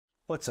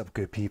What's up,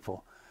 good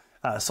people?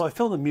 So I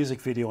filmed a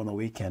music video on the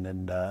weekend,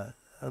 and a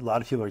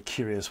lot of people are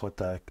curious what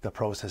the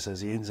process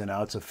is, the ins and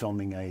outs of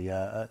filming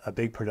a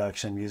big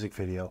production music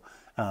video.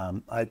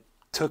 I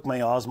took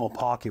my Osmo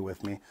Pocket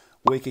with me.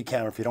 Wicked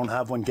camera. If you don't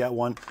have one, get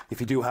one. If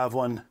you do have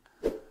one,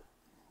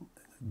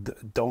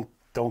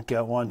 don't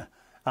get one.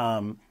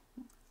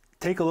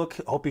 Take a look.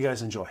 Hope you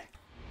guys enjoy.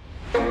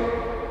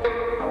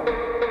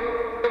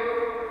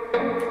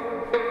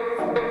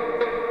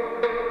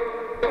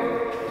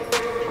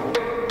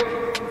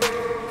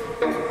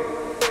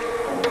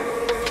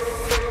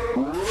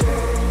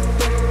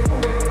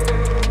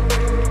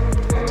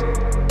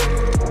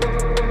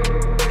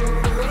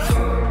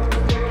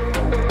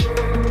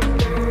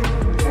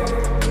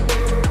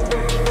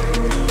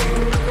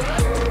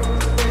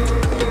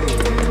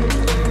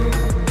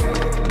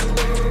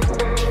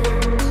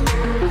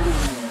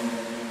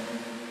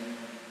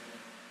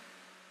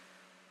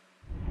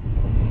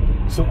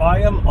 So I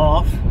am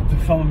off to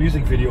film a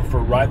music video for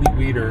Riley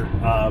Weeder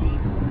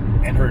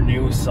and her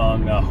new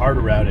song, Heart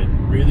Around It.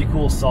 Really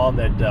cool song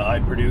that I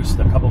produced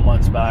a couple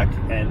months back,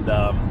 and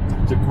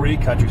it's a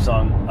great country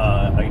song.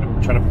 I'm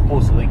going to try to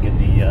post a link in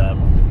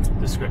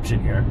the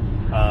description here.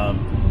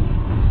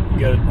 We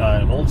got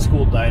an old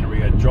school diner, we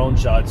got drone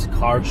shots,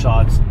 car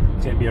shots.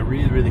 It's going to be a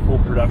really, really cool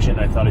production.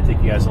 I thought I'd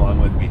take you guys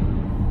along with me.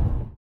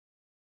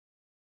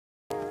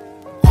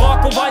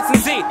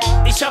 Weißensee,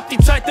 ich hab die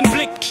Zeit im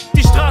Blick.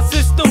 Die Straße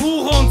ist ne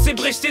Hure und sie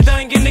bricht dir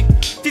dein Genick.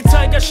 Die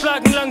Zeiger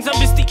schlagen langsam,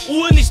 bis die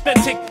Uhr nicht mehr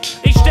tickt.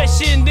 Ich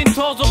steche in den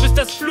Torso, bis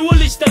das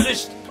Flurlicht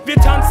erlischt. Wir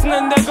tanzen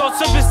in der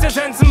Gosse, bis der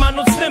Sensenmann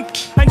uns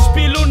nimmt. Ein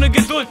Spiel ohne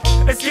Geduld,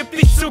 es gibt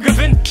nichts zu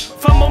gewinnen.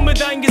 Vermumme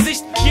dein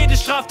Gesicht, jede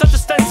Straftat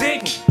ist dein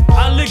Segen.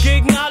 Alle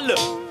gegen alle,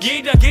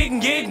 jeder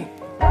gegen jeden.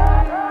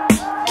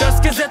 Das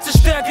Gesetz ist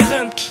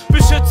Stärkeren,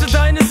 beschütze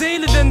deine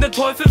Seele, denn der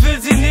Teufel will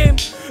sie nehmen.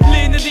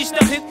 Lehne dich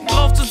nach hinten,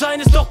 drauf zu sein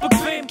ist doch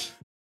bequem.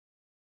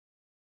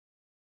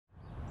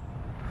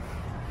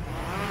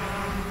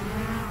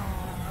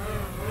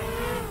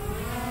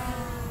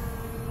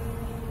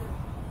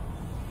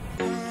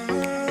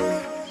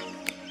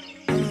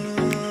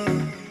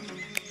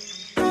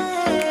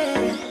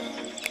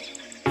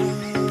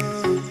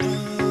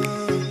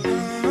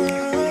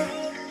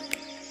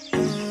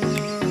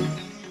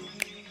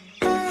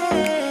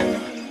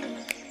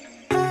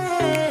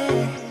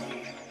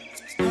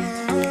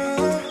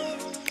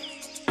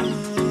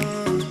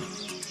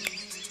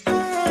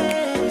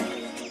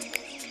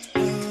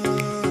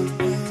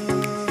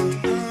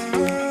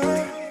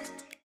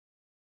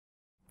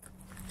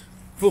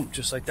 Boom,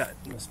 just like that.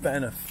 In the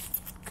span of,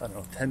 I don't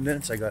know, 10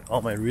 minutes, I got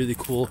all my really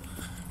cool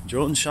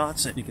drone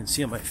shots, and you can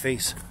see on my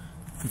face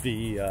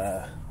the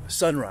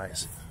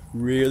sunrise.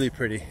 Really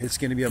pretty. It's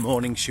going to be a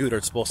morning shoot, or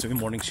it's supposed to be a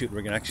morning shoot.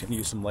 We're going to actually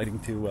use some lighting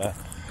to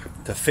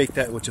fake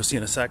that, which you'll see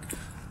in a sec.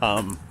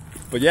 But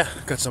yeah,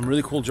 got some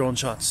really cool drone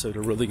shots, so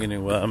they're really going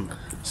to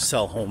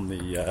sell home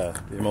the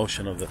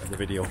emotion of the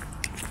video.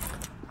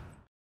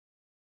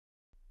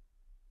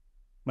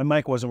 My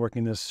mic wasn't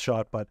working this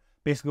shot, but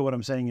basically what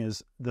I'm saying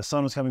is the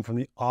sun was coming from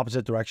the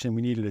opposite direction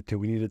we needed it to.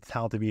 We needed the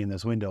towel to be in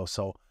this window.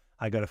 So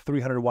I got a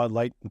 300 watt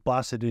light,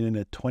 blasted it in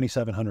at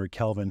 2700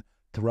 Kelvin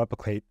to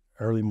replicate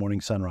early morning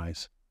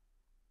sunrise.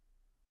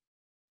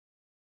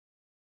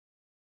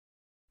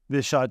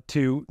 This shot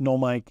too, no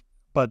mic,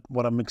 but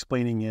what I'm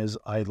explaining is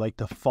I like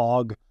to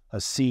fog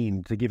a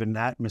scene to give it an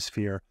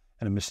atmosphere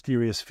and a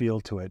mysterious feel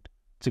to it.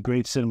 It's a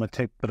great cinema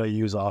tip that I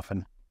use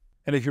often.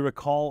 And if you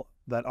recall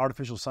that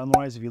artificial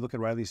sunrise, if you look at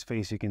Riley's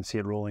face, you can see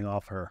it rolling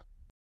off her.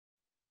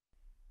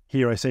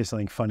 Here I say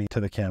something funny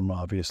to the camera,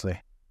 obviously.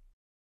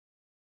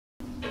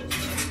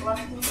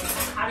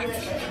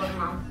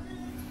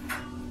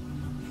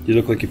 You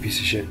look like a piece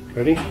of shit.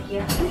 Ready? Thank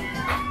you.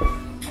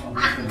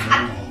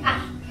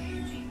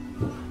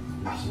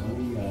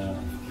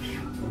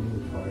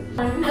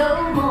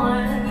 No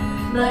more,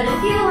 but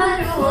if you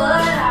wonder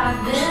what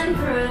I've been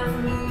through.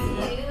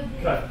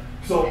 Okay,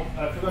 so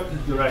I forgot to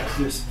direct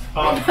this.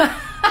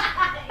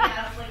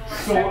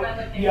 So,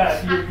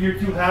 yeah, you're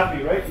too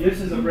happy, right? This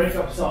is a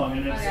breakup song,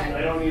 and it's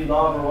I don't need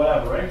love or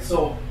whatever, right?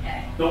 So,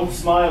 don't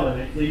smile at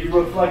it. You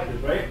reflect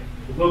it, right?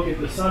 Look at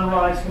the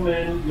sunrise come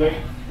in, right?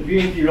 The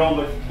beauty your own,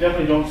 but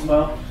definitely don't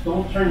smile.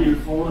 Don't turn your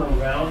phone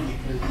around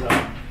because you're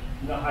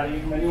not hiding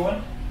it from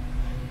anyone.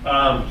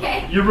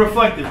 You're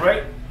reflective,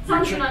 right?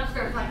 Something's not just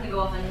reflecting to go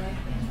off anyway.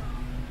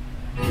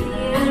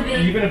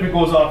 Even if it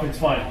goes off, it's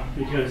fine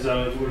because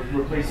we're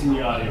replacing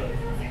the audio.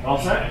 All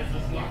set?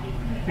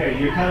 Okay,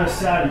 you're kind of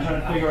sad and trying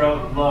to figure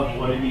out love,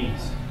 what it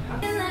means.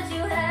 That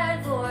you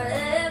had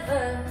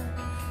forever,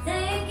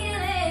 thinking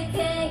it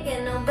can't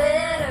get no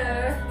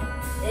better,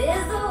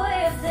 is the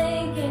way of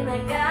thinking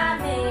that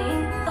got me.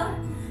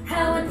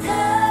 How a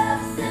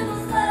tough,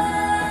 simple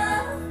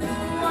love,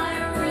 why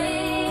a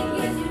ring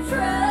gives you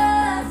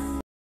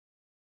trust.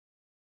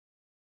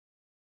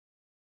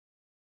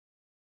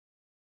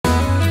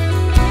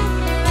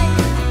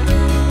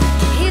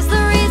 He's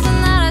the reason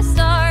that I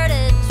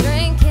started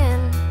drinking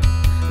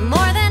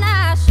more than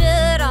I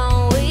should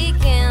on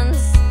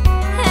weekends.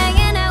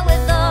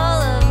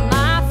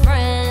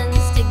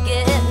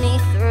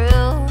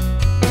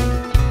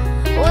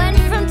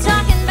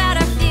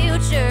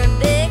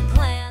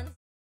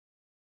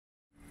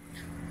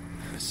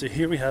 So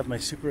here we have my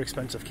super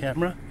expensive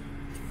camera.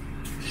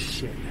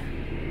 Shit.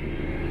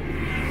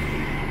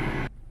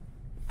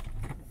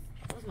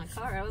 That was my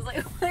car. I was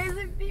like, why is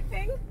it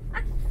beeping?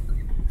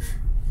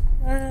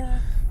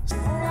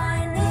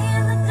 Lying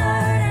in the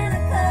dirt and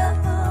a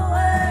couple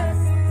words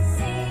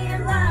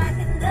seem like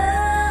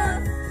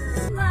enough.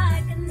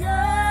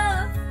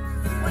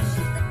 Wish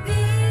the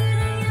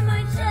beating in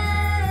my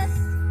chest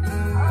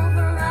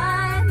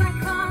override my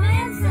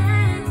common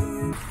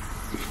sense.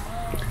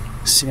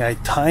 See, I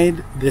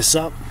tied this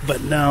up,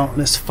 but now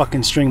this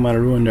fucking string might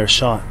have ruined our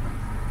shot.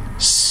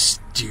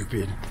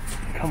 Stupid.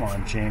 Come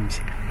on, James.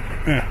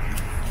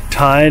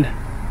 Tied.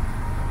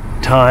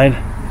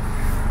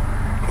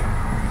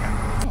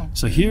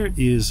 So here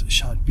is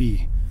shot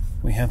B.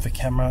 We have the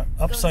camera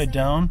upside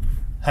down.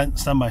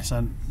 Stand by.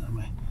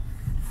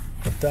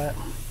 Put that.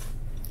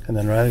 And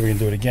then Riley, we're going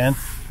to do it again.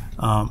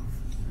 And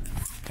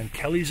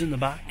Kelly's in the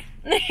back.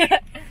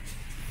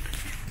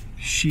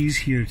 She's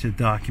here to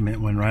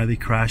document when Riley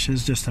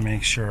crashes, just to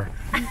make sure.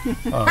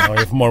 We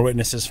have more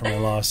witnesses for my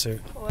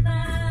lawsuit.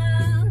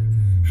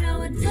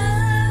 How a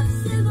dove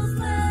symbols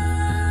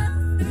love.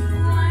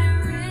 Why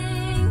a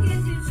ring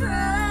gives you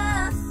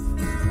trust.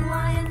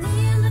 Why a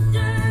knee in the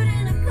dirt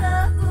and a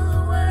couple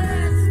of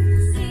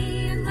words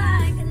seem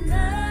like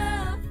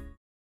enough.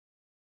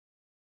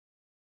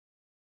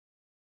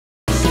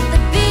 The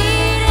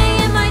beating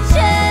in my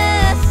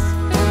chest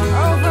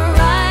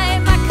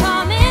override my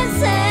common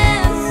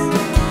sense.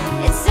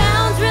 It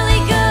sounds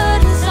really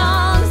good in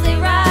songs they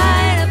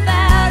write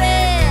about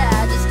it.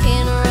 I just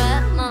can't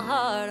wrap my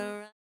heart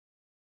around.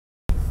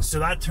 So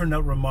that turned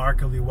out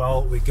remarkably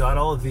well. We got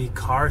all of the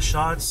car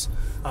shots,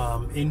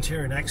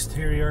 interior and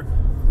exterior.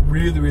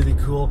 Really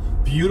cool.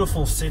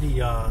 Beautiful city,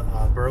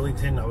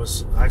 Burlington. I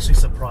was actually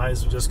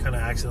surprised. We just kind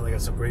of accidentally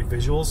got some great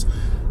visuals.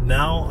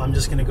 Now I'm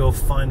just gonna go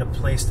find a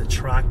place to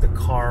track the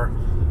car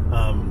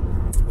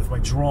with my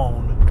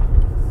drone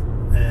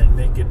and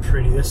make it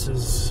pretty. This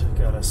has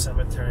got a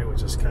cemetery,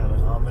 which is kind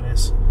of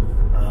ominous.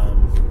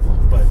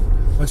 But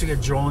once you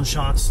get drone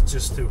shots,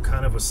 just to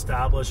kind of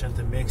establish and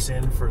to mix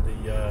in for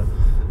the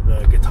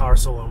guitar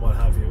solo and what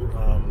have you,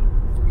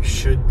 we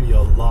should be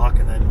a lock.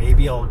 And then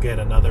maybe I'll get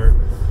another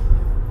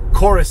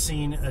chorus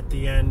scene at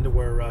the end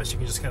where she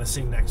can just kind of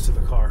sing next to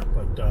the car.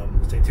 But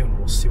stay tuned,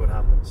 we'll see what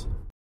happens.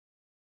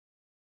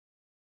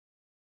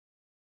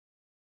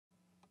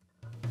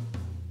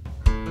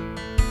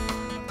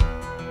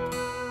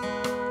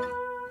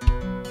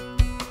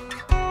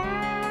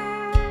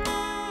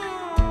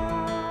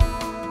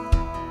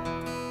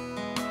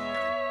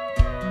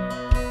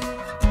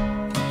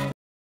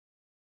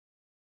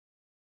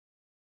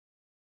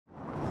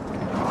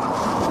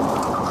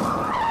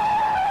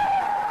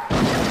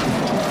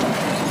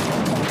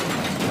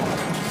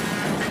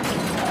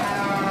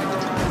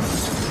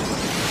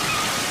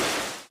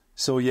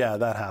 So yeah,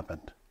 that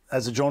happened.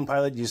 As a drone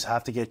pilot, you just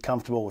have to get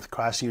comfortable with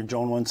crashing your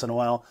drone once in a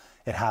while.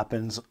 It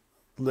happens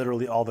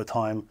literally all the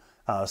time.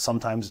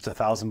 Sometimes it's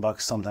 $1,000,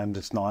 sometimes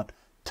it's not.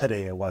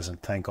 Today it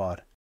wasn't, thank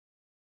God.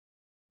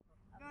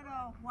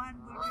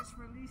 One we just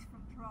released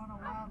from Toronto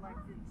Wildlife.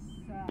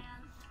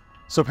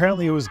 So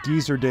apparently it was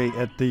Geezer Day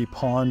at the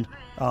pond.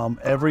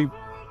 Every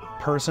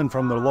person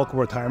from the local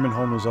retirement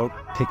home was out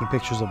taking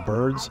pictures of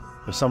birds,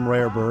 of some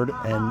rare bird.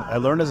 And I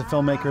learned as a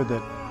filmmaker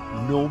that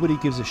nobody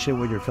gives a shit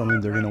what you're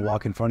filming. They're going to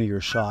walk in front of your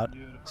shot.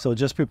 So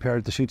just prepare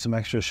to shoot some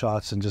extra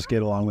shots and just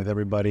get along with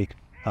everybody.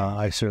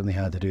 I certainly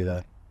had to do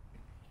that.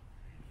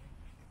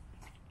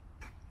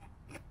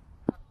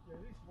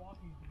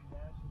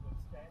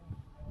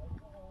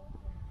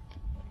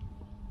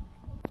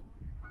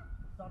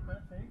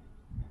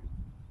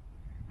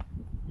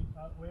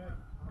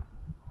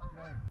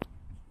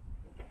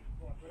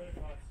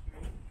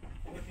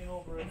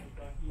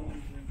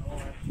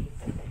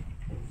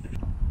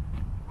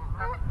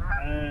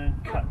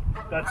 And cut.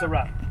 That's a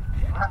wrap.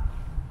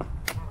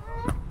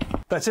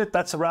 That's it.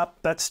 That's a wrap.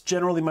 That's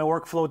generally my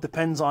workflow. It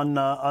depends on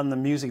the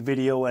music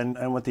video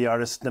and what the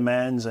artist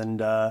demands and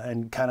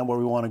kind of where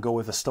we want to go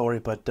with the story.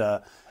 But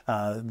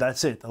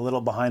that's it. A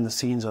little behind the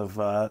scenes of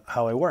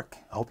how I work.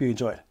 I hope you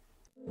enjoyed.